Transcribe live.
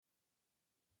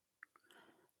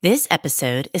This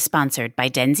episode is sponsored by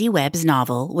Denzi Webb's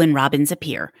novel, When Robins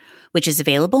Appear, which is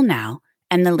available now,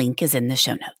 and the link is in the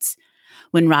show notes.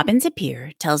 When Robins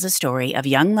Appear tells a story of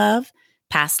young love,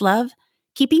 past love,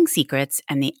 keeping secrets,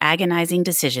 and the agonizing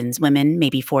decisions women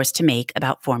may be forced to make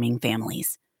about forming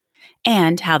families,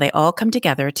 and how they all come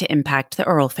together to impact the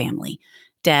Earl family,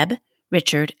 Deb,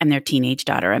 Richard, and their teenage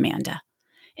daughter, Amanda.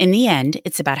 In the end,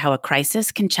 it's about how a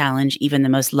crisis can challenge even the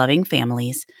most loving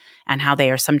families and how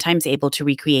they are sometimes able to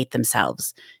recreate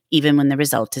themselves, even when the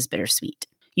result is bittersweet.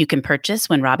 You can purchase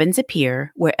When Robins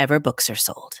Appear wherever books are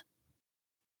sold.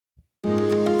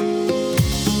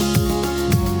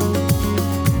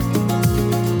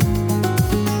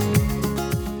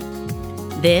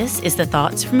 This is the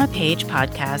Thoughts from a Page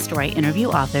podcast where I interview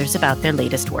authors about their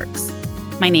latest works.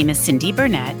 My name is Cindy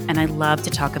Burnett, and I love to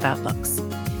talk about books.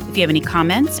 If you have any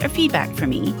comments or feedback for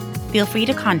me, feel free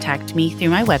to contact me through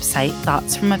my website,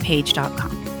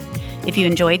 thoughtsfromapage.com. If you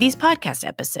enjoy these podcast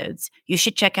episodes, you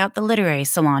should check out the Literary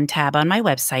Salon tab on my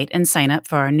website and sign up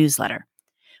for our newsletter.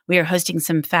 We are hosting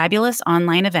some fabulous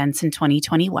online events in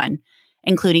 2021,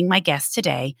 including my guest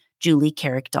today, Julie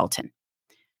Carrick Dalton.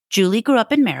 Julie grew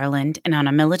up in Maryland and on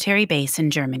a military base in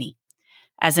Germany.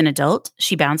 As an adult,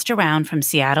 she bounced around from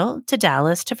Seattle to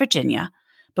Dallas to Virginia,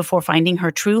 before finding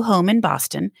her true home in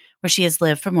Boston, where she has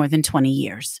lived for more than 20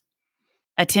 years.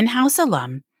 A Tin House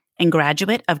alum and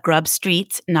graduate of Grub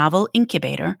Street's Novel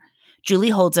Incubator, Julie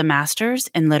holds a master's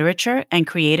in literature and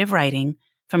creative writing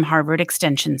from Harvard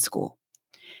Extension School.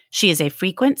 She is a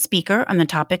frequent speaker on the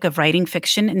topic of writing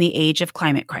fiction in the age of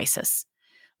climate crisis.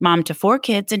 Mom to 4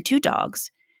 kids and 2 dogs,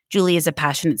 Julie is a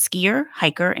passionate skier,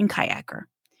 hiker, and kayaker.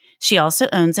 She also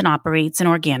owns and operates an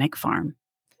organic farm.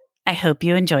 I hope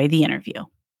you enjoy the interview.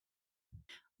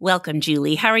 Welcome,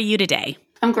 Julie. How are you today?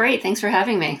 I'm great. Thanks for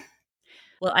having me.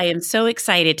 Well, I am so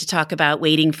excited to talk about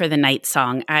Waiting for the Night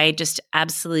Song. I just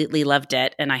absolutely loved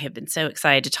it, and I have been so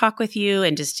excited to talk with you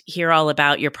and just hear all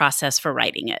about your process for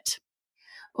writing it.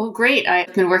 Oh, great.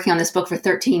 I've been working on this book for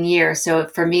 13 years, so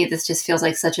for me, this just feels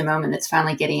like such a moment that's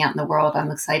finally getting out in the world. I'm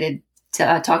excited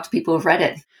to talk to people who've read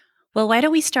it. Well, why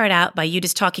don't we start out by you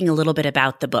just talking a little bit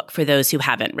about the book for those who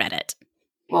haven't read it?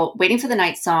 Well, Waiting for the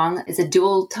Night Song is a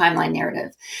dual timeline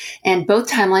narrative, and both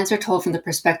timelines are told from the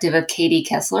perspective of Katie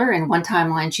Kessler. In one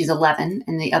timeline, she's 11,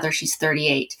 and the other, she's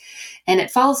 38. And it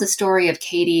follows the story of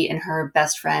Katie and her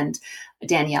best friend,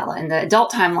 Daniela. In the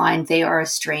adult timeline, they are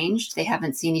estranged. They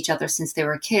haven't seen each other since they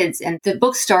were kids. And the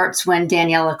book starts when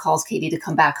Daniela calls Katie to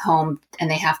come back home,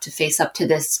 and they have to face up to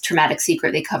this traumatic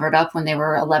secret they covered up when they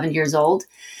were 11 years old.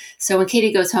 So when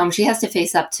Katie goes home, she has to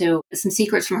face up to some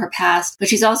secrets from her past, but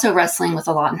she's also wrestling with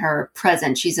a lot in her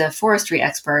present. She's a forestry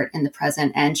expert in the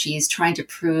present, and she's trying to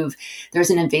prove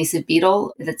there's an invasive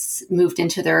beetle that's moved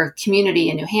into their community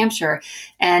in New Hampshire.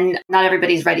 And not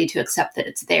everybody's ready to accept that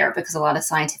it's there because a lot of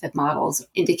scientific models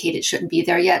indicate it shouldn't be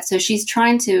there yet. So she's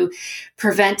trying to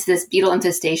prevent this beetle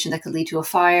infestation that could lead to a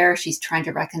fire. She's trying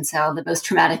to reconcile the most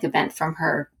traumatic event from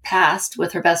her past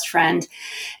with her best friend.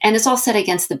 And it's all set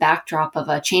against the backdrop of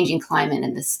a changing climate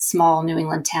in this small New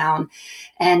England town.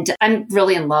 And I'm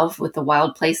really in love with the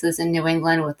wild places in New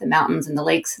England, with the mountains and the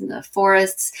lakes and the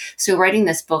forests. So writing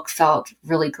this book felt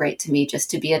really great to me,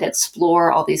 just to be able to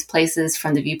explore all these places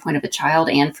from the viewpoint of a child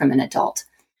and from an adult.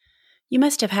 You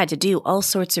must have had to do all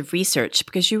sorts of research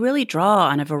because you really draw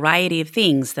on a variety of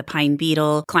things: the pine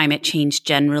beetle, climate change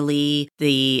generally,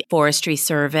 the forestry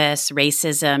service,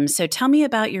 racism. So tell me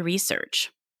about your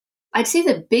research. I'd say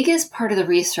the biggest part of the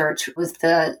research was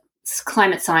the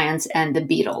climate science and the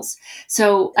beetles.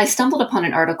 So I stumbled upon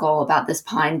an article about this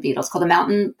pine beetle. It's called the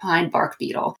mountain pine bark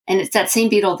beetle. And it's that same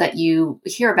beetle that you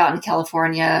hear about in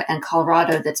California and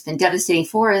Colorado that's been devastating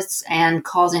forests and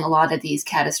causing a lot of these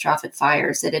catastrophic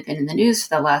fires that have been in the news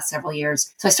for the last several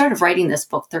years. So I started writing this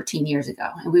book 13 years ago,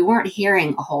 and we weren't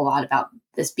hearing a whole lot about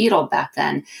this beetle back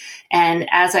then. And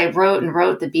as I wrote and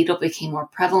wrote, the beetle became more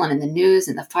prevalent in the news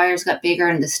and the fires got bigger,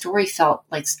 and the story felt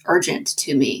like urgent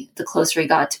to me the closer we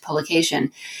got to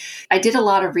publication. I did a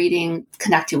lot of reading,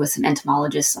 connected with some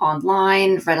entomologists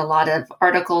online, read a lot of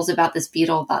articles about this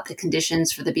beetle, about the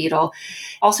conditions for the beetle,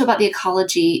 also about the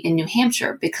ecology in New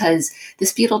Hampshire, because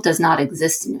this beetle does not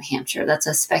exist in New Hampshire. That's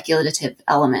a speculative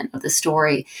element of the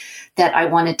story that I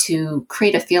wanted to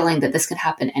create a feeling that this could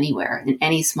happen anywhere, in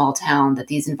any small town, that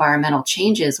these environmental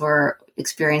changes we're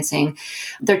experiencing,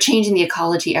 they're changing the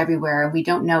ecology everywhere, and we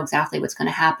don't know exactly what's going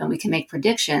to happen. We can make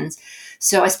predictions.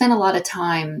 So I spent a lot of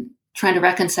time trying to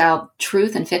reconcile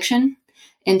truth and fiction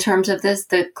in terms of this,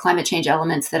 the climate change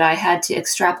elements, that I had to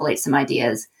extrapolate some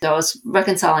ideas. So I was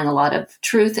reconciling a lot of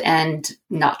truth and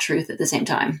not truth at the same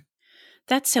time.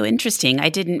 That's so interesting. I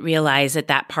didn't realize that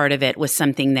that part of it was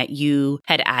something that you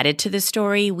had added to the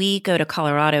story. We go to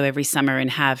Colorado every summer and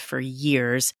have for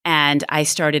years. And I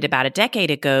started about a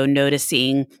decade ago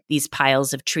noticing these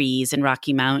piles of trees in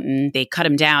Rocky Mountain. They cut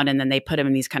them down and then they put them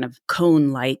in these kind of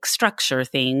cone-like structure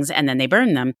things, and then they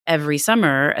burn them. Every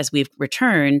summer, as we've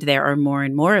returned, there are more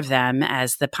and more of them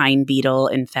as the pine beetle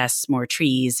infests more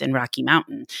trees in Rocky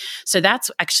Mountain. So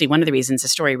that's actually one of the reasons the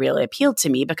story really appealed to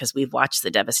me, because we've watched the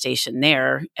devastation there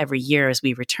every year as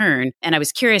we return. And I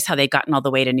was curious how they'd gotten all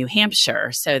the way to New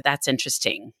Hampshire. So that's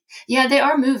interesting. Yeah, they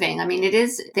are moving. I mean,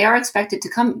 they are expected to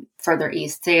come further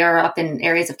east. They are up in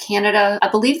areas of Canada. I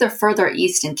believe they're further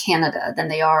east in Canada than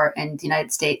they are in the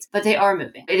United States, but they are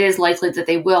moving. It is likely that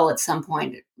they will at some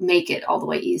point make it all the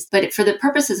way east. But for the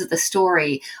purposes of the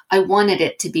story, I wanted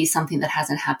it to be something that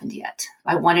hasn't happened yet.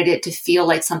 I wanted it to feel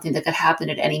like something that could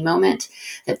happen at any moment,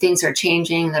 that things are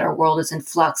changing, that our world is in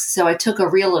flux. So I took a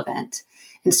real event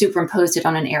and superimposed it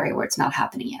on an area where it's not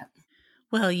happening yet.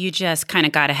 Well, you just kind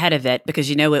of got ahead of it because,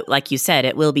 it, like you said,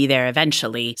 it will be there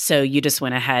eventually. So you just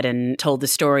went ahead and told the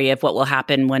story of what will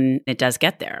happen when it does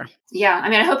get there. Yeah, I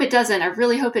mean, I hope it doesn't. I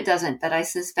really hope it doesn't. But I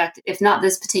suspect if not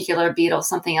this particular beetle,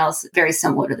 something else very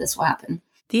similar to this will happen.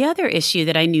 The other issue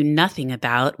that I knew nothing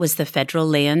about was the federal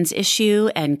lands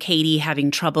issue and Katie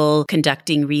having trouble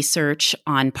conducting research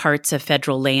on parts of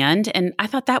federal land. And I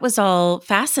thought that was all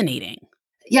fascinating.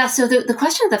 Yeah, so the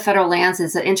question of the federal lands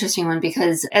is an interesting one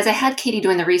because as I had Katie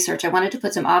doing the research, I wanted to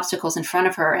put some obstacles in front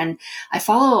of her. And I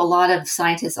follow a lot of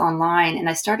scientists online, and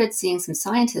I started seeing some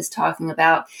scientists talking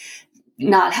about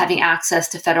not having access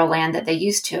to federal land that they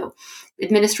used to.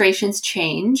 Administrations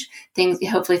change,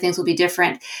 hopefully things will be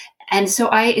different. And so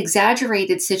I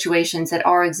exaggerated situations that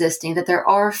are existing, that there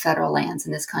are federal lands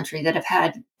in this country that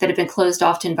have been closed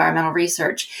off to environmental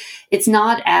research. It's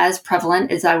not as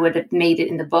prevalent as I would have made it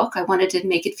in the book. I wanted to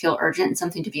make it feel urgent and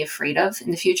something to be afraid of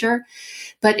in the future,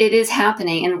 but it is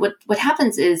happening. And what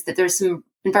happens is that there's some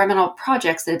environmental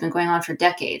projects that have been going on for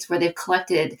decades where they've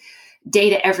collected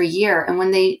data every year. And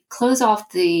when they close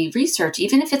off the research,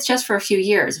 even if it's just for a few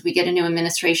years, we get a new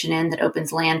administration in that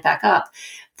opens land back up,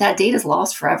 that data is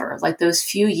lost forever. Like those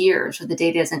few years where the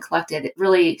data isn't collected, it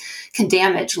really can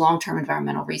damage long-term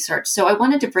environmental research. So I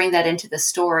wanted to bring that into the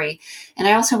story. And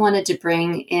I also wanted to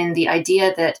bring in the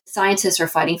idea that scientists are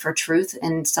fighting for truth,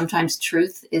 and sometimes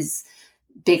truth is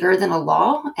bigger than a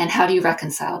law. And how do you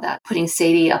reconcile that? Putting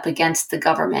Sadie up against the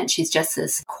government. She's just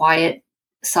this quiet,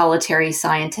 solitary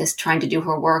scientist trying to do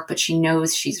her work, but she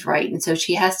knows she's right. And so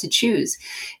she has to choose.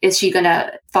 Is she going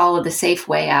to follow the safe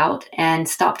way out and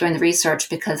stop doing the research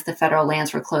because the federal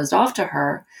lands were closed off to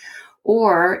her?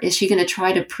 Or is she going to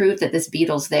try to prove that this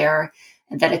beetle's there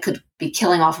and that it could be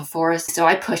killing off a forest? So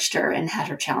I pushed her and had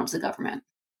her challenge the government.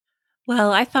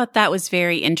 Well, I thought that was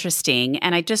very interesting.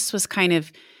 And I just was kind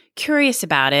of curious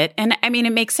about it. And I mean,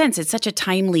 it makes sense. It's such a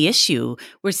timely issue.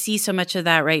 We see so much of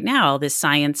that right now, this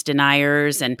science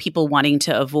deniers and people wanting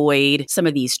to avoid some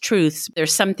of these truths.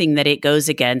 There's something that it goes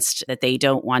against that they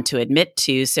don't want to admit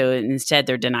to. So instead,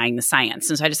 they're denying the science.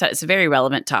 And so I just thought it's a very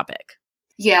relevant topic.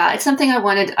 Yeah, it's something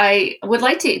I would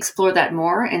like to explore that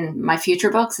more in my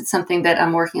future books. It's something that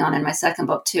I'm working on in my second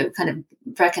book too, kind of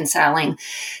reconciling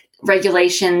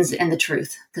regulations and the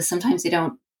truth, because sometimes they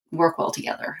don't work well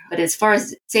together. But as far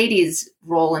as Sadie's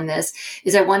role in this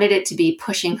is, I wanted it to be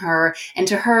pushing her, and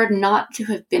to her not to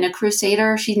have been a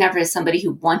crusader. She never is somebody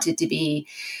who wanted to be,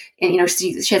 and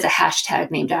she has a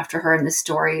hashtag named after her in the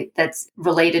story that's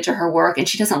related to her work, and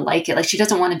she doesn't like it. Like, she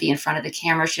doesn't want to be in front of the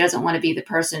camera. She doesn't want to be the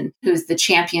person who's the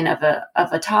champion of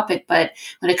a topic. But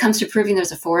when it comes to proving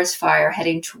there's a forest fire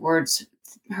heading towards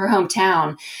her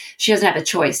hometown, she doesn't have a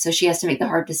choice. So she has to make the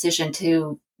hard decision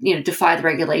to defy the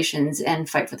regulations and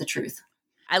fight for the truth.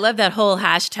 I love that whole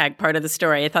hashtag part of the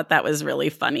story. I thought that was really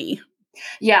funny.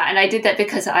 Yeah, and I did that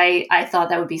because I thought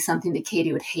that would be something that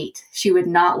Katie would hate. She would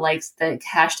not like the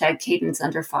hashtag Cadence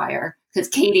Under Fire, because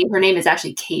Katie, her name is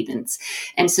actually Cadence.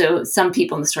 And so some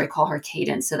people in the story call her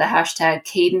Cadence. So the hashtag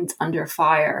Cadence Under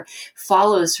Fire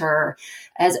follows her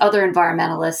as other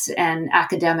environmentalists and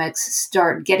academics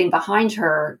start getting behind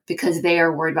her because they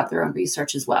are worried about their own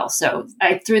research as well. So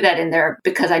I threw that in there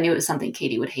because I knew it was something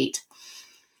Katie would hate.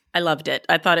 I loved it.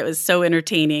 I thought it was so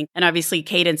entertaining. And obviously,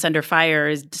 Cadence Under Fire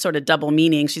is sort of double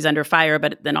meaning. She's under fire,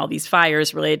 but then all these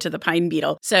fires related to the pine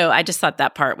beetle. So I just thought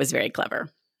that part was very clever.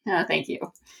 Oh, thank you.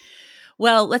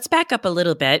 Well, let's back up a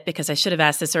little bit, because I should have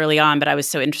asked this early on, but I was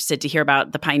so interested to hear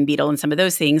about the pine beetle and some of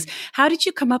those things. How did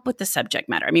you come up with the subject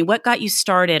matter? I mean, what got you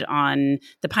started on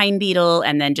the pine beetle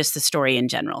and then just the story in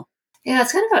general? Yeah,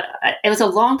 it's it was a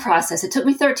long process. It took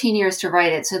me 13 years to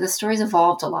write it, so the story's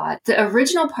evolved a lot. The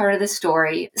original part of the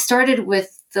story started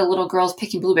with the little girls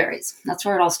picking blueberries. That's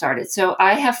where it all started. So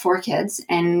I have 4 kids,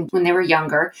 and when they were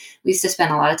younger, we used to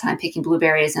spend a lot of time picking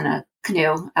blueberries in a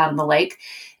canoe out in the lake.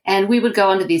 And we would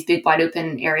go into these big wide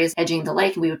open areas edging the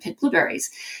lake, and we would pick blueberries.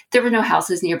 There were no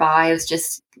houses nearby. It was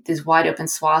just these wide open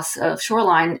swaths of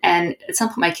shoreline. And at some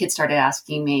point, my kids started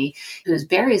asking me, whose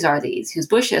berries are these? Whose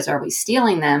bushes? Are we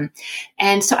stealing them?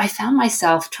 And so I found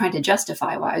myself trying to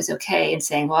justify why I was okay and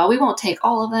saying, well, we won't take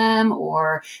all of them,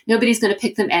 or nobody's going to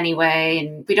pick them anyway.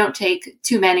 And we don't take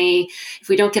too many. If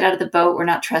we don't get out of the boat, we're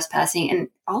not trespassing. And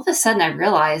all of a sudden I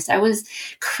realized I was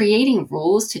creating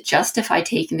rules to justify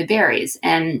taking the berries.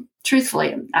 And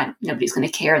truthfully, nobody's going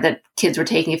to care that kids were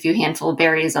taking a few handful of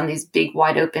berries on these big,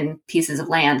 wide open pieces of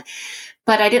land.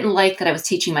 But I didn't like that I was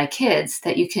teaching my kids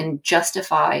that you can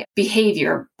justify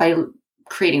behavior by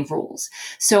creating rules.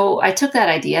 So I took that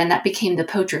idea, and that became the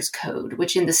Poacher's Code,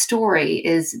 which in the story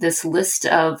is this list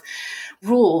of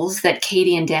rules that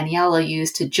Katie and Daniela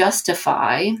use to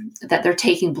justify that they're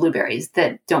taking blueberries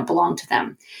that don't belong to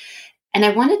them. And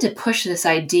I wanted to push this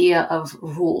idea of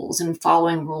rules and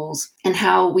following rules, and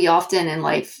how we often in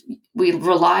life, we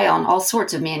rely on all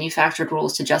sorts of manufactured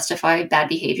rules to justify bad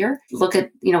behavior. Look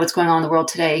at, what's going on in the world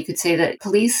today. You could say that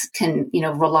police can,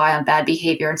 rely on bad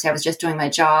behavior and say, I was just doing my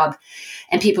job,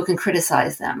 and people can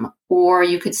criticize them. Or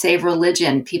you could say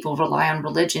religion. People rely on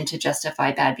religion to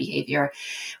justify bad behavior.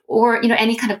 Or,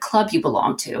 any kind of club you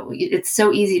belong to. It's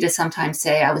so easy to sometimes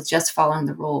say, I was just following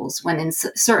the rules, when in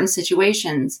certain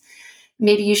situations,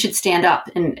 maybe you should stand up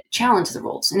and challenge the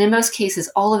rules. And in most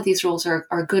cases, all of these rules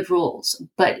are good rules,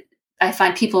 but I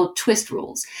find people twist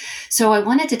rules. So I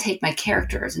wanted to take my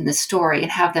characters in this story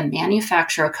and have them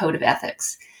manufacture a code of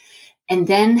ethics, and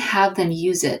then have them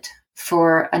use it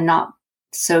for a not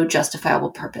so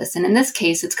justifiable purpose. And in this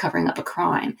case, it's covering up a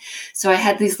crime. So I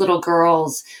had these little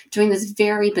girls doing this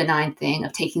very benign thing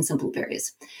of taking some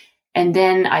blueberries. And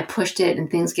then I pushed it, and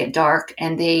things get dark,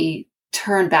 and they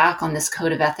turn back on this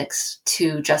code of ethics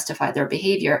to justify their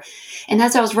behavior. And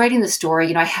as I was writing the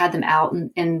story, I had them out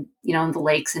in the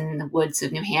lakes and in the woods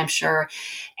of New Hampshire.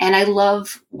 And I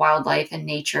love wildlife and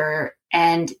nature.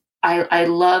 And I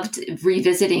loved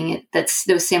revisiting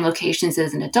those same locations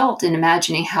as an adult and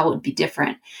imagining how it would be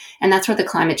different. And that's where the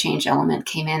climate change element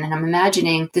came in. And I'm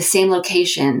imagining the same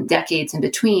location decades in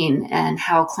between and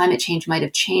how climate change might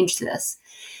have changed this.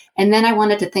 And then I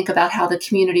wanted to think about how the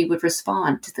community would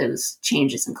respond to those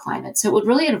changes in climate. So it would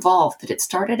really evolve, but it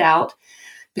started out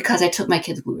because I took my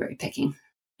kids blueberry picking.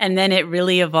 And then it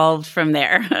really evolved from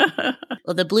there.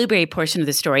 Well, the blueberry portion of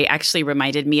the story actually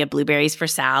reminded me of Blueberries for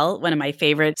Sal, one of my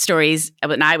favorite stories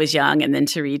when I was young, and then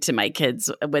to read to my kids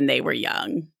when they were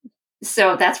young.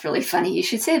 So that's really funny. You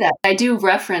should say that. I do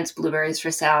reference Blueberries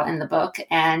for Sal in the book,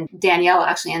 and Danielle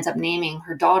actually ends up naming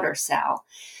her daughter Sal.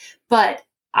 But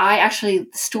the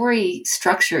story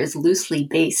structure is loosely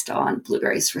based on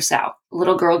Blueberries for Sal. A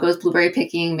little girl goes blueberry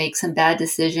picking, makes some bad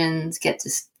decisions,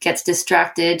 gets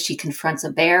distracted. She confronts a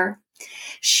bear.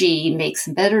 She makes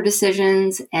some better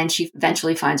decisions, and she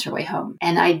eventually finds her way home.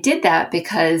 And I did that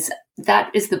because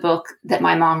that is the book that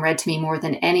my mom read to me more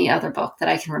than any other book that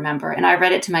I can remember. And I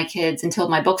read it to my kids until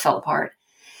my book fell apart.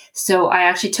 So I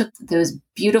actually took those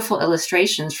beautiful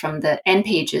illustrations from the end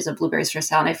pages of Blueberries for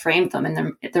Sal, and I framed them,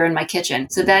 and they're in my kitchen.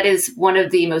 So that is one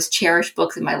of the most cherished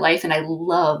books in my life, and I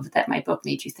love that my book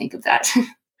made you think of that.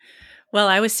 Well,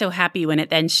 I was so happy when it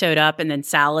then showed up, and then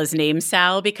Sal is named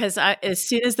Sal, because as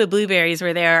soon as the blueberries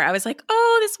were there, I was like,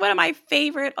 oh, this is one of my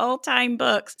favorite all-time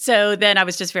books. So then I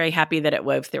was just very happy that it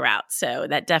wove throughout. So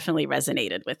that definitely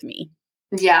resonated with me.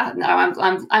 Yeah, no,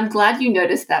 I'm glad you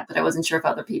noticed that, but I wasn't sure if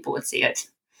other people would see it.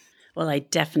 Well, I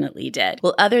definitely did.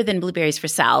 Well, other than Blueberries for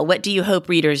Sal, what do you hope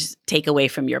readers take away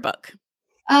from your book?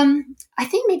 I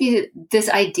think maybe this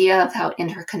idea of how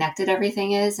interconnected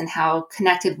everything is and how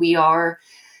connected we are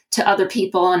to other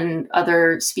people and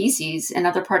other species in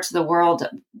other parts of the world.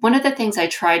 One of the things I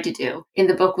tried to do in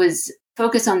the book was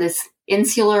focus on this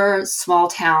insular small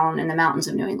town in the mountains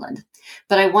of New England.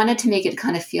 But I wanted to make it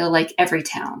kind of feel like every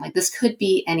town, like this could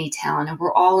be any town, and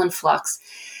we're all in flux.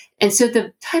 And so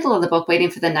the title of the book,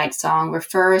 Waiting for the Night Song,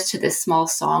 refers to this small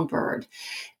songbird.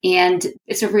 And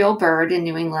it's a real bird in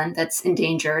New England that's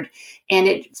endangered. And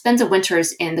it spends the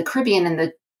winters in the Caribbean, and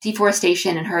the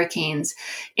deforestation and hurricanes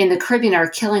in the Caribbean are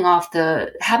killing off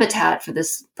the habitat for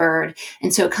this bird.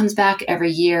 And so it comes back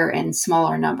every year in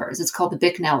smaller numbers. It's called the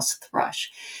Bicknell's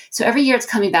thrush. So every year it's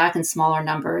coming back in smaller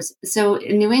numbers. So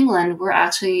in New England, we're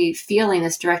actually feeling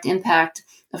this direct impact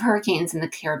of hurricanes in the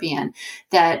Caribbean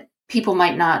that people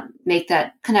might not make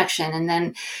that connection. And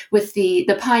then with the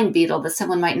pine beetle, that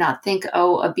someone might not think,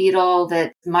 oh, a beetle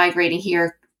that's migrating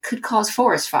here could cause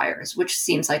forest fires, which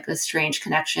seems like a strange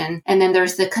connection. And then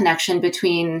there's the connection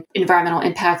between environmental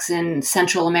impacts in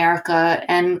Central America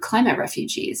and climate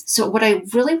refugees. So what I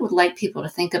really would like people to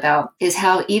think about is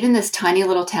how even this tiny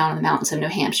little town in the mountains of New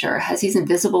Hampshire has these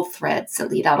invisible threads that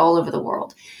lead out all over the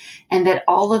world. And that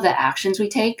all of the actions we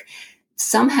take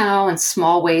somehow in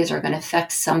small ways are going to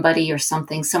affect somebody or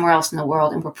something somewhere else in the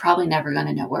world, and we're probably never going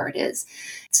to know where it is.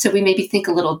 So we maybe think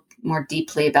a little more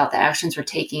deeply about the actions we're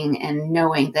taking and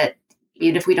knowing that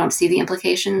even if we don't see the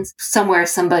implications, somewhere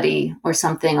somebody or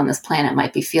something on this planet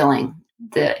might be feeling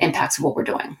the impacts of what we're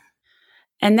doing.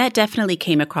 And that definitely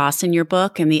came across in your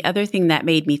book. And the other thing that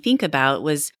made me think about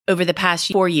was over the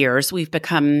past 4 years, we've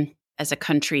become, as a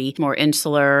country, more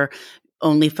insular,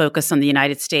 only focus on the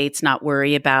United States, not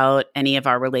worry about any of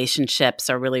our relationships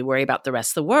or really worry about the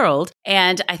rest of the world.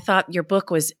 And I thought your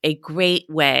book was a great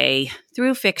way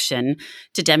through fiction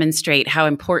to demonstrate how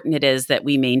important it is that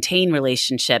we maintain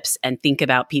relationships and think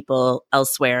about people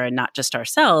elsewhere and not just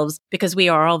ourselves, because we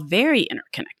are all very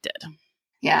interconnected.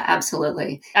 Yeah,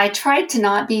 absolutely. I tried to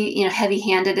not be,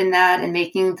 heavy-handed in that and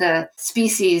making the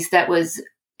species that was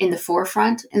in the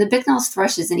forefront. And the Bicknell's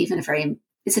thrush isn't even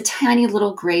it's a tiny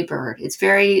little gray bird. It's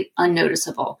very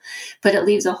unnoticeable, but it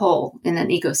leaves a hole in an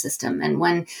ecosystem. And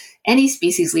when any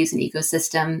species leaves an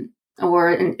ecosystem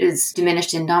or is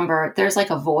diminished in number, there's like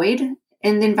a void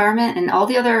in the environment, and all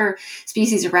the other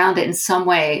species around it in some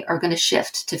way are going to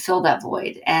shift to fill that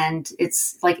void. And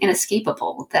it's like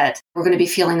inescapable that we're going to be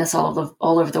feeling this all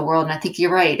over the world. And I think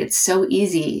you're right. It's so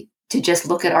easy to just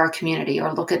look at our community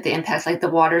or look at the impacts, like the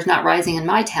water's not rising in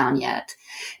my town yet.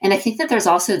 And I think that there's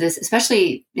also this,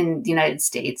 especially in the United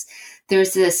States,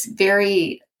 there's this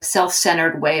very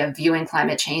self-centered way of viewing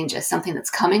climate change as something that's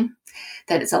coming,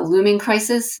 that it's a looming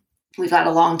crisis. We've got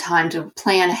a long time to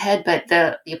plan ahead, but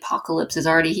the apocalypse is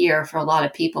already here for a lot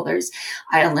of people. There's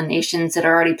island nations that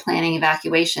are already planning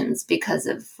evacuations because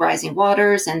of rising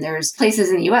waters, and there's places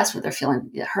in the U.S. where they're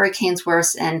feeling hurricanes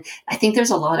worse. And I think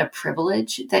there's a lot of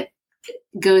privilege that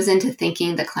goes into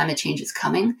thinking that climate change is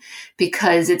coming,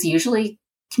 because it's usually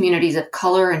communities of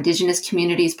color, indigenous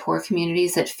communities, poor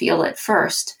communities that feel it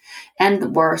first and the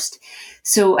worst.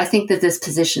 So I think that this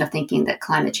position of thinking that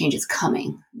climate change is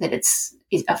coming, that it's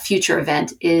a future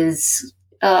event, is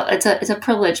it's a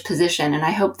privileged position. And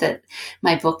I hope that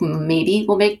my book maybe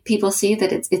will make people see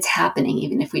that it's happening,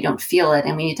 even if we don't feel it.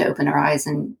 And we need to open our eyes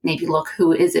and maybe look,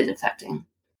 who is it affecting?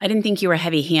 I didn't think you were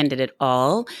heavy-handed at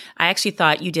all. I actually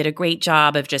thought you did a great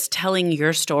job of just telling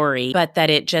your story, but that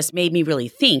it just made me really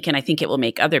think, and I think it will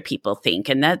make other people think.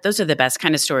 And those are the best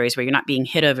kind of stories where you're not being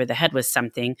hit over the head with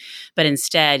something, but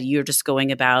instead you're just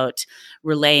going about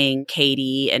relaying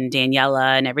Katie and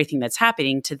Daniela and everything that's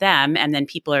happening to them, and then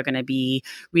people are going to be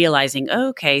realizing, oh,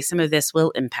 okay, some of this will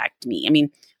impact me. I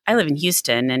mean, I live in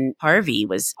Houston, and Harvey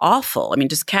was awful. I mean,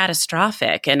 just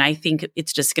catastrophic. And I think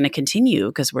it's just going to continue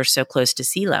because we're so close to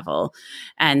sea level.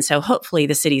 And so hopefully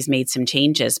the city's made some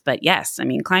changes. But yes, I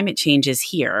mean, climate change is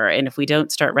here. And if we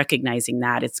don't start recognizing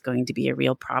that, it's going to be a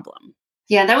real problem.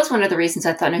 Yeah, that was one of the reasons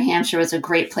I thought New Hampshire was a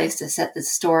great place to set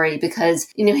this story, because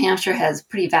New Hampshire has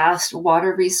pretty vast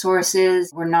water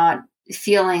resources. We're not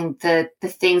feeling the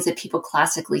things that people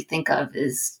classically think of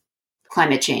as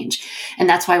climate change. And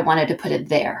that's why I wanted to put it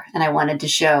there. And I wanted to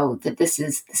show that this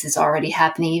is already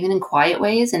happening, even in quiet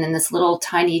ways. And in this little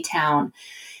tiny town,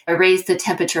 I raised the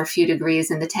temperature a few degrees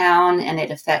in the town, and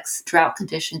it affects drought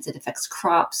conditions. It affects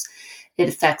crops. It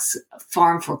affects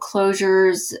farm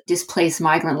foreclosures, displaced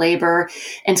migrant labor.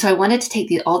 And so I wanted to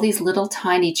take all these little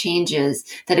tiny changes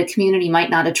that a community might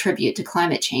not attribute to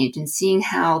climate change, and seeing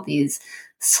how these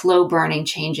slow burning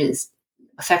changes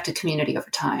affect a community over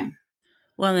time.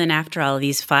 Well, then after all of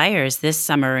these fires this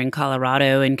summer in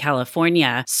Colorado and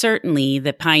California, certainly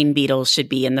the pine beetles should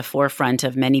be in the forefront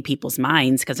of many people's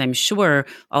minds, because I'm sure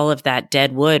all of that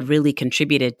dead wood really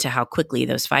contributed to how quickly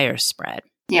those fires spread.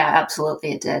 Yeah,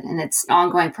 absolutely it did. And it's an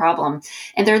ongoing problem.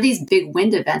 And there are these big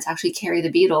wind events actually carry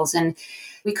the beetles. And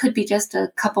we could be just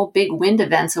a couple big wind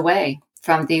events away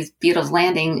from these beetles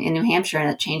landing in New Hampshire,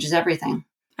 and it changes everything.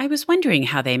 I was wondering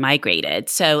how they migrated.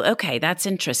 So, okay, that's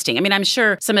interesting. I mean, I'm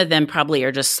sure some of them probably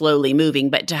are just slowly moving,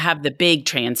 but to have the big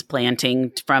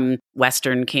transplanting from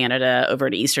Western Canada over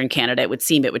to Eastern Canada, it would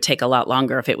seem it would take a lot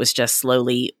longer if it was just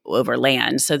slowly over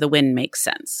land. So the wind makes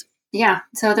sense. Yeah,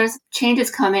 so there's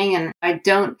changes coming, and I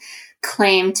don't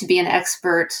claim to be an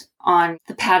expert on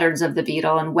the patterns of the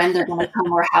beetle and when they're going to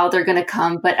come or how they're going to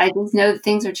come, but I just know that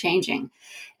things are changing,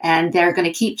 and they're going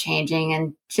to keep changing,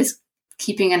 and just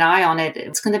keeping an eye on it.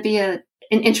 It's going to be an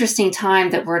interesting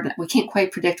time that we can't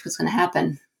quite predict what's going to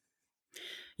happen.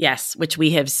 Yes, which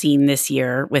we have seen this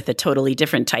year with a totally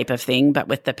different type of thing, but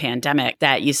with the pandemic,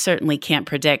 that you certainly can't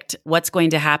predict what's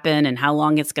going to happen and how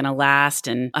long it's going to last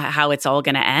and how it's all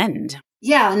going to end.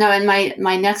 Yeah, no, in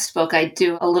my next book, I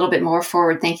do a little bit more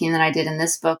forward thinking than I did in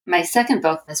this book. My second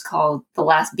book is called The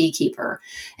Last Beekeeper,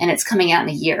 and it's coming out in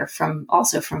a year from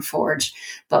Forge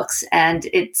Books. And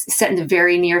it's set in the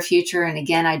very near future. And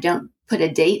again, I don't put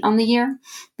a date on the year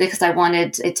because I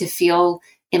wanted it to feel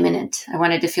imminent. I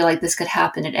wanted to feel like this could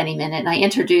happen at any minute. And I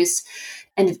introduce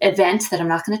an event that I'm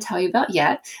not going to tell you about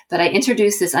yet, but I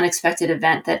introduce this unexpected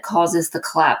event that causes the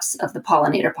collapse of the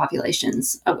pollinator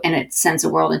populations, and it sends the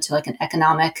world into like an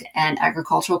economic and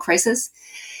agricultural crisis.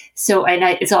 So,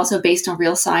 it's also based on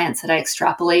real science that I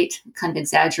extrapolate, kind of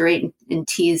exaggerate and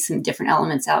tease some different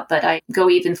elements out. But I go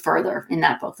even further in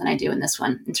that book than I do in this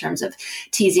one in terms of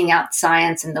teasing out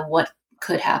science and the what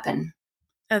could happen.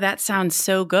 Oh, that sounds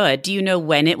so good. Do you know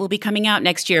when it will be coming out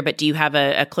next year, but do you have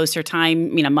a closer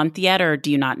time, a month yet, or do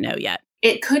you not know yet?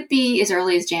 It could be as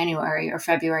early as January or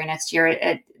February next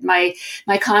year. My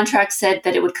contract said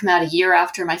that it would come out a year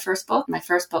after my first book. My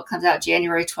first book comes out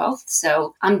January 12th.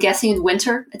 So I'm guessing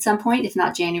winter at some point, if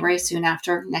not January, soon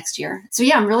after next year. So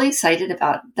yeah, I'm really excited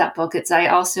about that book. I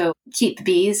also keep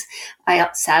bees. I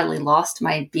sadly lost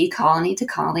my bee colony to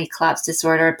colony collapse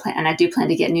disorder, and I do plan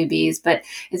to get new bees, but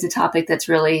it's a topic that's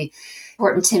really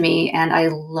important to me. And I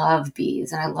love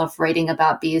bees and I love writing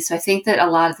about bees. So I think that a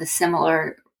lot of the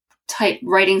similar type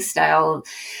writing style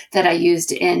that I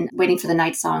used in Waiting for the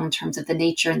Night Song in terms of the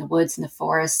nature and the woods and the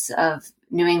forests of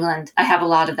New England, I have a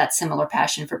lot of that similar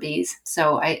passion for bees.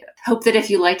 So I hope that if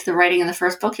you liked the writing in the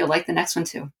first book, you'll like the next one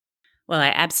too. Well,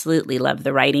 I absolutely love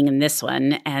the writing in this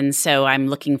one. And so I'm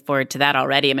looking forward to that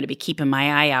already. I'm going to be keeping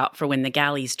my eye out for when the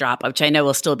galleys drop, which I know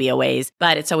will still be a ways,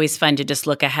 but it's always fun to just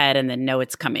look ahead and then know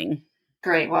it's coming.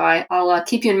 Great. Well, I'll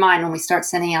keep you in mind when we start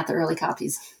sending out the early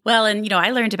copies. Well, and I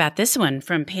learned about this one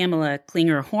from Pamela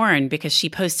Klinger-Horn because she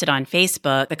posted on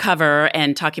Facebook the cover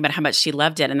and talking about how much she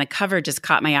loved it. And the cover just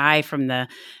caught my eye from the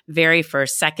very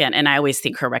first second. And I always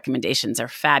think her recommendations are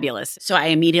fabulous. So I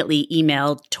immediately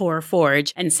emailed Tor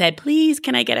Forge and said, please,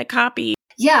 can I get a copy?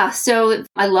 Yeah, so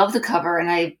I love the cover and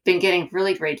I've been getting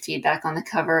really great feedback on the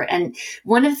cover. And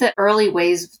one of the early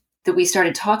ways that we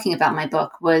started talking about my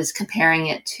book was comparing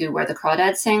it to Where the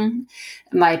Crawdads Sing.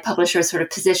 My publisher was sort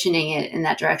of positioning it in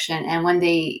that direction. And when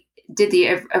they did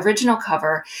the original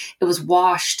cover, it was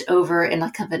washed over in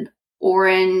like kind of an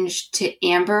orange to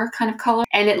amber kind of color.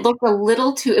 And it looked a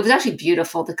little too, it was actually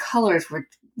beautiful. The colors were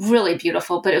really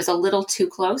beautiful, but it was a little too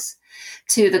close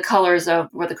to the colors of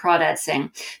Where the Crawdads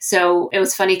Sing. So it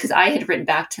was funny because I had written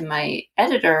back to my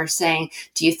editor saying,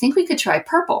 do you think we could try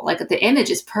purple? Like the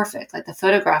image is perfect, like the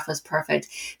photograph was perfect,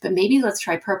 but maybe let's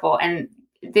try purple. And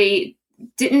they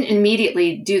didn't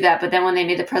immediately do that. But then when they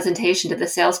made the presentation to the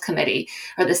sales committee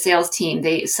or the sales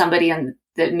team, somebody on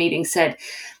the meeting said,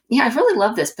 yeah, I really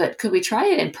love this, but could we try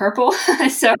it in purple?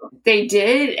 So they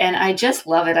did. And I just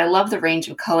love it. I love the range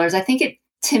of colors. I think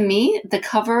to me, the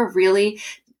cover really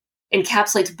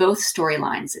encapsulates both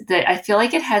storylines. That I feel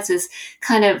like it has this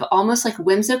kind of almost like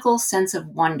whimsical sense of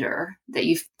wonder that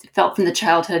you felt from the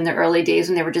childhood in the early days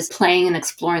when they were just playing and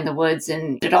exploring the woods.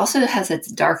 And it also has its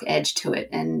dark edge to it.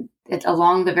 And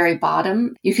along the very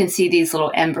bottom, you can see these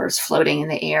little embers floating in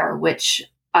the air, which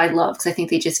I love because I think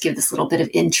they just give this little bit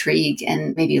of intrigue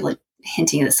and maybe like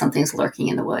hinting that something's lurking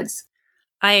in the woods.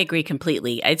 I agree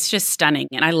completely. It's just stunning.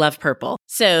 And I love purple.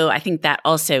 So I think that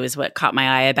also is what caught my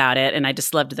eye about it. And I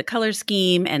just loved the color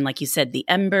scheme. And like you said, the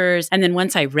embers. And then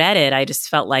once I read it, I just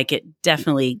felt like it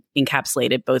definitely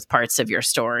encapsulated both parts of your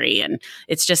story. And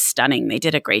it's just stunning. They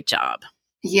did a great job.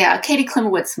 Yeah, Katie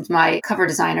Klimowitz was my cover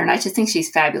designer, and I just think she's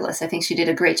fabulous. I think she did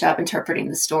a great job interpreting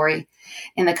the story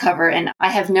in the cover, and I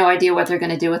have no idea what they're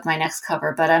going to do with my next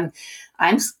cover, but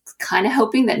I'm kind of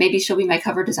hoping that maybe she'll be my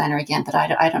cover designer again, but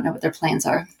I don't know what their plans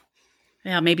are.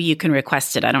 Yeah, maybe you can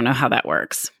request it. I don't know how that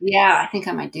works. Yeah, I think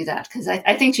I might do that because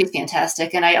I think she's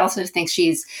fantastic, and I also think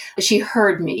she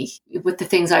heard me with the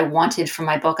things I wanted from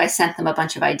my book. I sent them a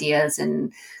bunch of ideas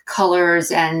and colors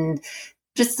and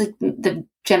just the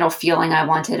general feeling I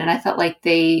wanted. And I felt like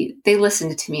they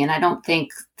listened to me. And I don't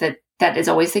think that is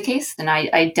always the case. And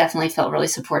I definitely felt really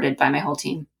supported by my whole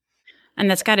team. And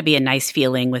that's got to be a nice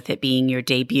feeling with it being your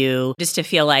debut, just to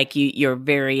feel like you're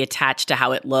very attached to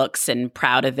how it looks and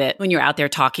proud of it when you're out there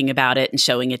talking about it and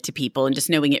showing it to people and just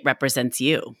knowing it represents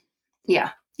you.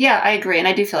 Yeah. Yeah, I agree. And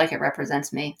I do feel like it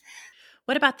represents me.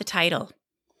 What about the title?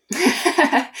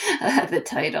 The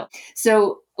title.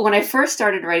 So when I first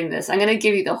started writing this, I'm going to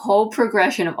give you the whole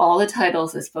progression of all the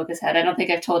titles this book has had. I don't think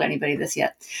I've told anybody this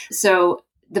yet. So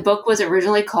the book was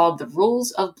originally called The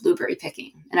Rules of Blueberry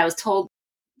Picking. And I was told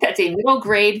That's a middle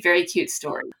grade, very cute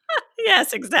story.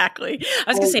 Yes, exactly.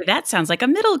 I was going to say, that sounds like a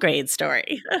middle grade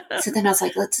story. So then I was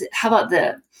like, how about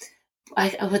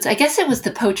I guess it was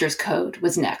the Poacher's Code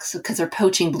was next because they're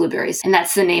poaching blueberries. And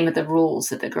that's the name of the rules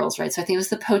that the girls write. So I think it was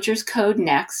the Poacher's Code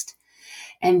next.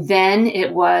 And then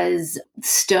it was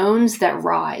Stones That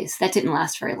Rise. That didn't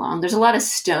last very long. There's a lot of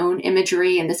stone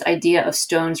imagery and this idea of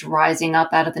stones rising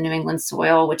up out of the New England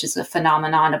soil, which is a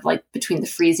phenomenon of like between the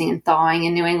freezing and thawing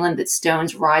in New England, that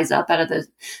stones rise up out of the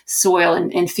soil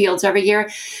in fields every year.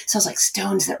 So I was like,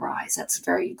 Stones That Rise. That's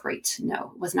very great.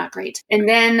 No, it was not great. And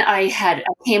then I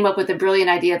came up with a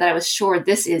brilliant idea that I was sure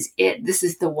this is it. This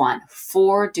is the one.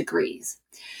 4 degrees.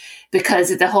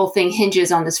 Because the whole thing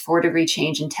hinges on this 4-degree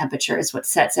change in temperature is what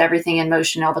sets everything in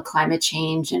motion, all the climate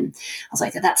change. And I was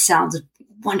like, that sounds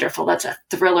wonderful. That's a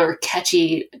thriller,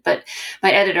 catchy. But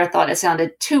my editor thought it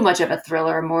sounded too much of a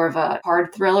thriller, more of a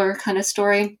hard thriller kind of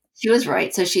story. She was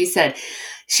right. So she said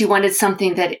she wanted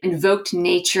something that invoked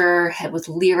nature, was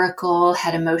lyrical,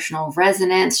 had emotional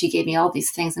resonance. She gave me all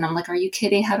these things. And I'm like, are you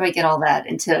kidding? How do I get all that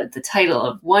into the title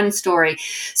of one story?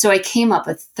 So I came up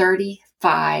with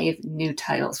 35 new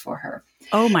titles for her.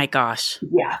 Oh my gosh.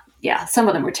 Yeah. Some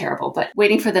of them were terrible, but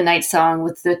Waiting for the Night Song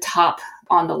was the top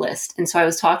on the list. And so I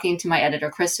was talking to my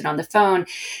editor, Kristen, on the phone,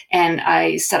 and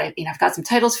I said, I've got some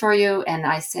titles for you. And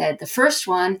I said, the first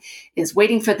one is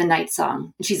Waiting for the Night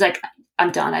Song. And she's like,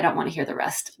 I'm done. I don't want to hear the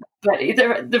rest. But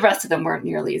the rest of them weren't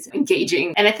nearly as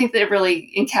engaging. And I think that it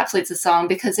really encapsulates the song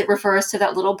because it refers to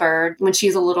that little bird. When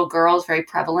she's a little girl, it's very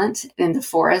prevalent in the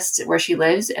forest where she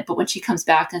lives. But when she comes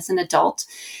back as an adult,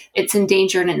 it's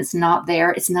endangered and it's not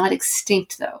there. It's not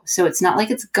extinct, though. So it's not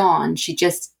like it's gone. She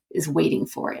just is waiting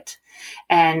for it.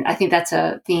 And I think that's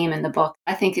a theme in the book.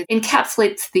 I think it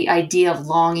encapsulates the idea of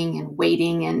longing and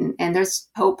waiting. And there's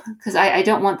hope because I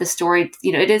don't want the story,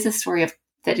 it is a story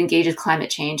that engages climate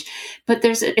change, but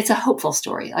it's a hopeful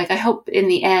story. Like I hope in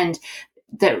the end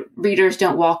that readers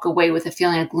don't walk away with a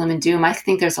feeling of gloom and doom. I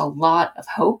think there's a lot of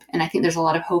hope, and I think there's a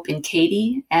lot of hope in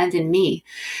Katie and in me.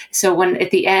 So at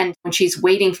the end, when she's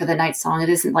waiting for the night song, it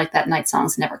isn't like that night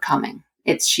song's never coming.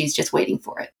 She's just waiting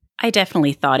for it. I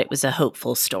definitely thought it was a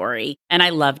hopeful story, and I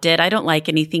loved it. I don't like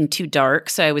anything too dark,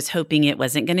 so I was hoping it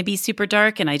wasn't going to be super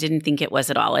dark, and I didn't think it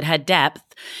was at all. It had depth,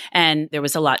 and there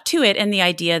was a lot to it, and the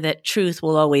idea that truth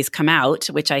will always come out,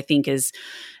 which I think is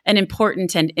an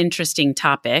important and interesting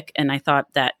topic, and I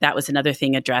thought that was another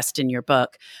thing addressed in your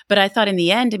book. But I thought in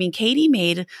the end, Katie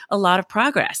made a lot of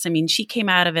progress. She came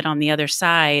out of it on the other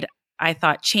side, I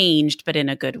thought changed, but in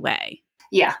a good way.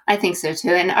 Yeah, I think so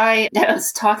too. And I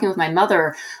was talking with my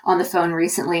mother on the phone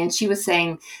recently, and she was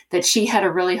saying that she had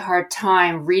a really hard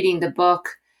time reading the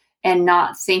book and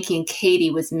not thinking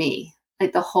Katie was me,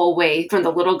 like the whole way from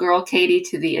the little girl Katie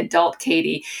to the adult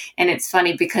Katie. And it's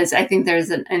funny because I think there's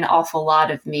an awful lot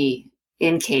of me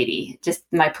in Katie, just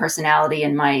my personality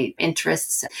and my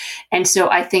interests. And so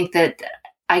I think that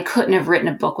I couldn't have written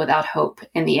a book without hope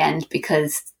in the end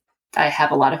because I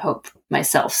have a lot of hope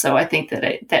myself. So I think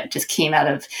that just came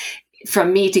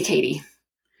from me to Katie.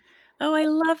 Oh, I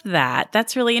love that.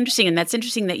 That's really interesting. And that's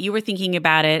interesting that you were thinking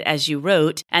about it as you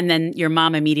wrote, and then your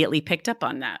mom immediately picked up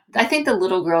on that. I think the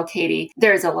little girl, Katie,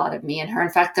 there's a lot of me in her. In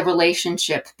fact, the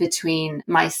relationship between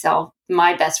myself,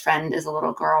 my best friend is a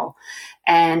little girl,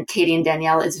 and Katie and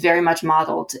Danielle is very much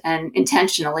modeled and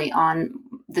intentionally on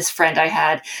this friend I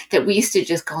had, that we used to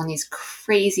just go on these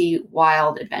crazy,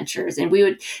 wild adventures. And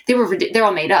they're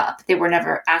all made up. They were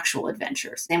never actual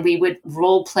adventures. And we would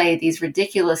role play these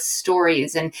ridiculous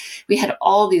stories. And we had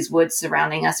all these woods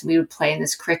surrounding us. And we would play in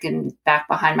this creek and back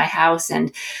behind my house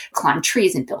and climb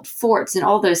trees and build forts and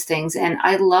all those things. And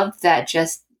I loved that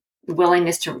just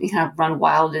willingness to run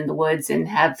wild in the woods and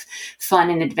have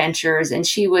fun and adventures. And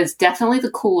she was definitely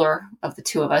the cooler of the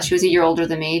two of us. She was a year older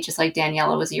than me, just like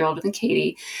Daniela was a year older than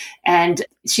Katie. And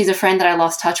she's a friend that I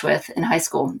lost touch with in high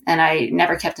school. And I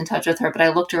never kept in touch with her, but I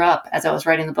looked her up as I was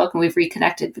writing the book, and we've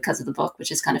reconnected because of the book,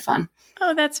 which is kind of fun.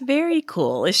 Oh, that's very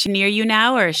cool. Is she near you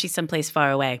now, or is she someplace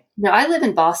far away? No, I live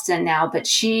in Boston now, but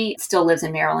she still lives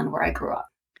in Maryland, where I grew up.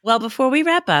 Well, before we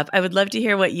wrap up, I would love to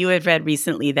hear what you had read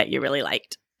recently that you really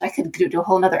liked. I could do a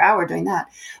whole nother hour doing that.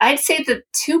 I'd say the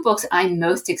 2 books I'm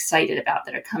most excited about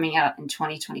that are coming out in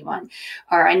 2021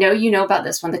 are, I know you know about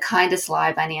this one, The Kindest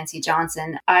Lie by Nancy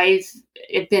Johnson. I've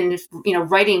been,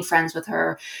 writing friends with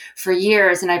her for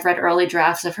years, and I've read early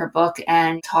drafts of her book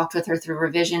and talked with her through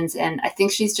revisions. And I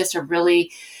think she's just a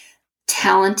really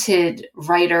talented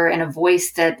writer and a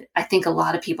voice that I think a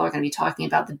lot of people are going to be talking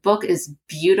about. The book is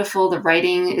beautiful. The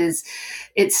writing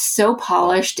it's so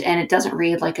polished, and it doesn't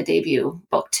read like a debut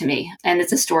book to me. And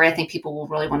it's a story I think people will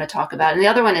really want to talk about. And the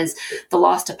other one is The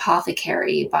Lost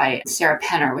Apothecary by Sarah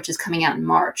Penner, which is coming out in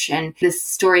March. And this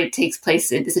story takes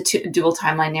place, it's a dual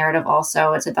timeline narrative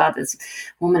also. It's about this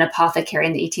woman apothecary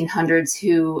in the 1800s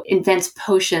who invents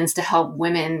potions to help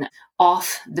women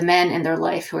off the men in their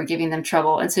life who are giving them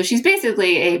trouble. And so she's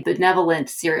basically a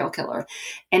benevolent serial killer.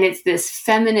 And it's this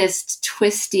feminist,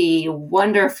 twisty,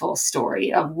 wonderful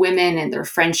story of women and their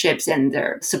friendships and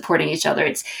their supporting each other.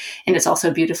 It's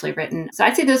also beautifully written. So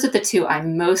I'd say those are the two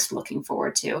I'm most looking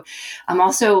forward to. I'm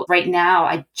also, right now,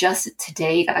 I just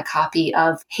today got a copy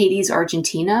of Hades,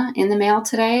 Argentina in the mail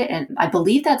today. And I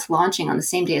believe that's launching on the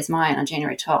same day as mine on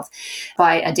January 12th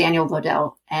by Daniel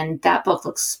Bodell. And that book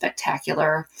looks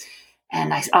spectacular.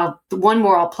 And one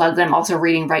more I'll plug that I'm also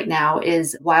reading right now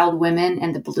is Wild Women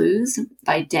and the Blues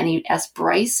by Denny S.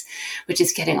 Bryce, which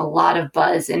is getting a lot of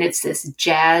buzz. And it's this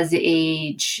jazz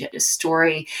age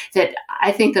story that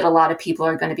I think that a lot of people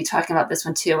are going to be talking about this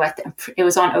one too. It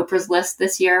was on Oprah's list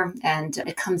this year, and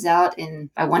it comes out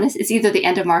it's either the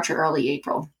end of March or early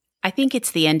April. I think it's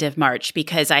the end of March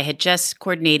because I had just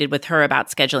coordinated with her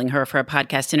about scheduling her for a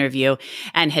podcast interview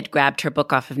and had grabbed her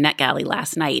book off of NetGalley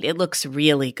last night. It looks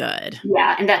really good.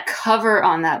 Yeah, and that cover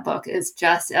on that book is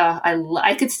just,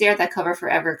 I could stare at that cover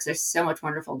forever because there's so much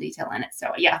wonderful detail in it.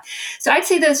 So yeah, so I'd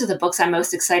say those are the books I'm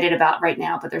most excited about right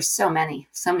now, but there's so many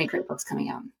great books coming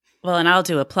out. Well, and I'll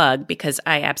do a plug because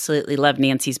I absolutely love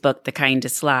Nancy's book, The Kind to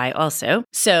Sly, also.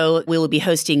 So we will be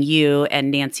hosting you and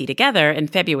Nancy together in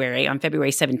February, on February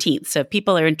 17th. So if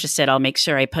people are interested, I'll make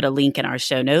sure I put a link in our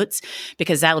show notes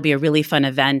because that will be a really fun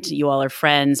event. You all are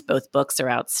friends. Both books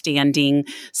are outstanding.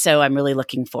 So I'm really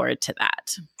looking forward to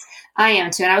that. I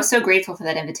am too. And I was so grateful for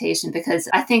that invitation because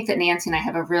I think that Nancy and I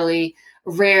have a really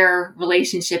rare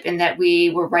relationship in that we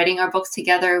were writing our books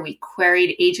together. We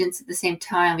queried agents at the same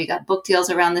time. We got book deals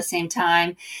around the same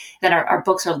time. Then our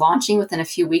books are launching within a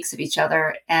few weeks of each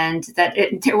other. And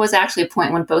there was actually a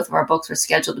point when both of our books were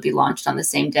scheduled to be launched on the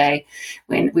same day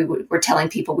when we were telling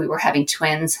people we were having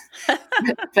twins.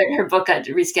 But her book got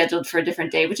rescheduled for a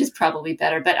different day, which is probably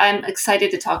better. But I'm excited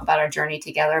to talk about our journey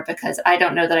together because I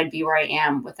don't know that I'd be where I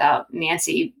am without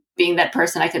Nancy being that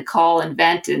person I could call and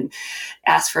vent and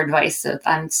ask for advice. So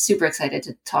I'm super excited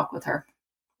to talk with her.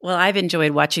 Well, I've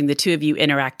enjoyed watching the two of you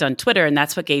interact on Twitter, and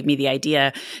that's what gave me the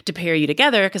idea to pair you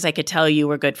together because I could tell you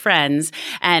were good friends.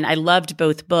 And I loved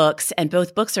both books, and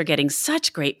both books are getting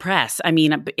such great press. I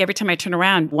mean, every time I turn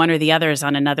around, one or the other is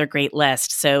on another great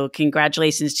list. So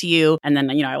congratulations to you. And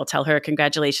then, I will tell her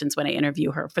congratulations when I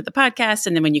interview her for the podcast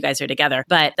and then when you guys are together.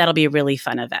 But that'll be a really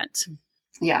fun event.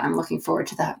 Yeah, I'm looking forward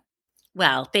to that.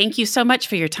 Well, thank you so much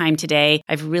for your time today.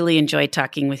 I've really enjoyed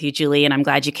talking with you, Julie, and I'm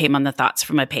glad you came on the Thoughts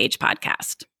from a Page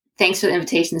podcast. Thanks for the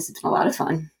invitation. This has been a lot of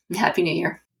fun. Happy New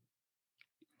Year.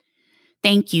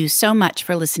 Thank you so much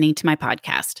for listening to my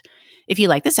podcast. If you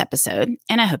like this episode,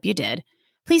 and I hope you did,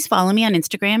 please follow me on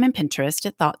Instagram and Pinterest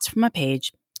at Thoughts from a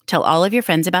Page. Tell all of your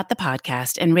friends about the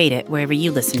podcast and rate it wherever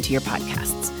you listen to your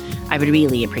podcasts. I would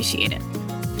really appreciate it.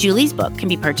 Julie's book can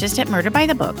be purchased at Murder by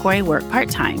the Book, where I work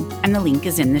part-time, and the link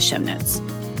is in the show notes.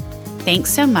 Thanks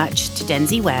so much to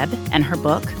Denzi Webb and her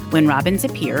book, When Robins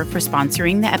Appear, for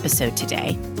sponsoring the episode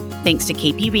today. Thanks to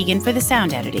KP Regan for the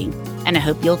sound editing, and I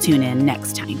hope you'll tune in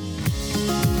next time.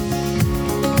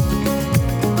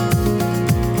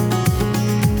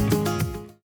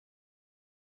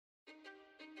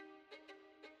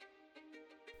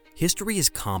 History is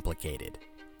complicated.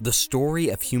 The story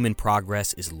of human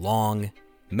progress is long,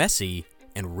 messy,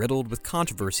 and riddled with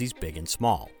controversies big and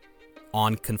small.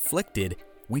 On Conflicted,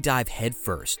 we dive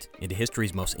headfirst into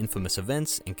history's most infamous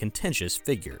events and contentious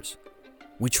figures.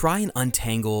 We try and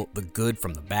untangle the good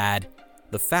from the bad,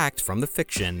 the fact from the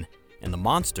fiction, and the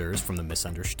monsters from the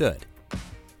misunderstood.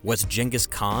 Was Genghis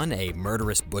Khan a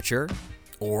murderous butcher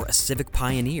or a civic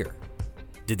pioneer?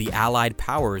 Did the Allied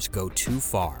powers go too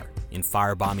far in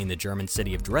firebombing the German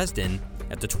city of Dresden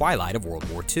at the twilight of World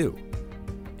War II?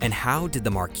 And how did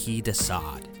the Marquis de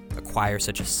Sade acquire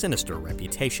such a sinister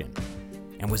reputation?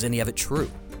 And was any of it true?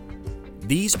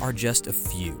 These are just a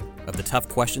few of the tough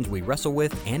questions we wrestle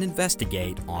with and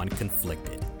investigate on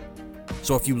Conflicted.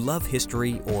 So if you love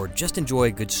history or just enjoy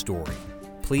a good story,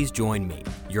 please join me,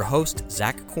 your host,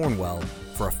 Zach Cornwell,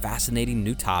 for a fascinating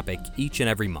new topic each and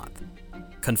every month.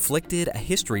 Conflicted, a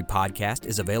history podcast,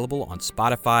 is available on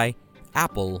Spotify,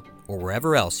 Apple, or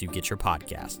wherever else you get your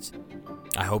podcasts.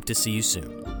 I hope to see you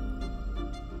soon.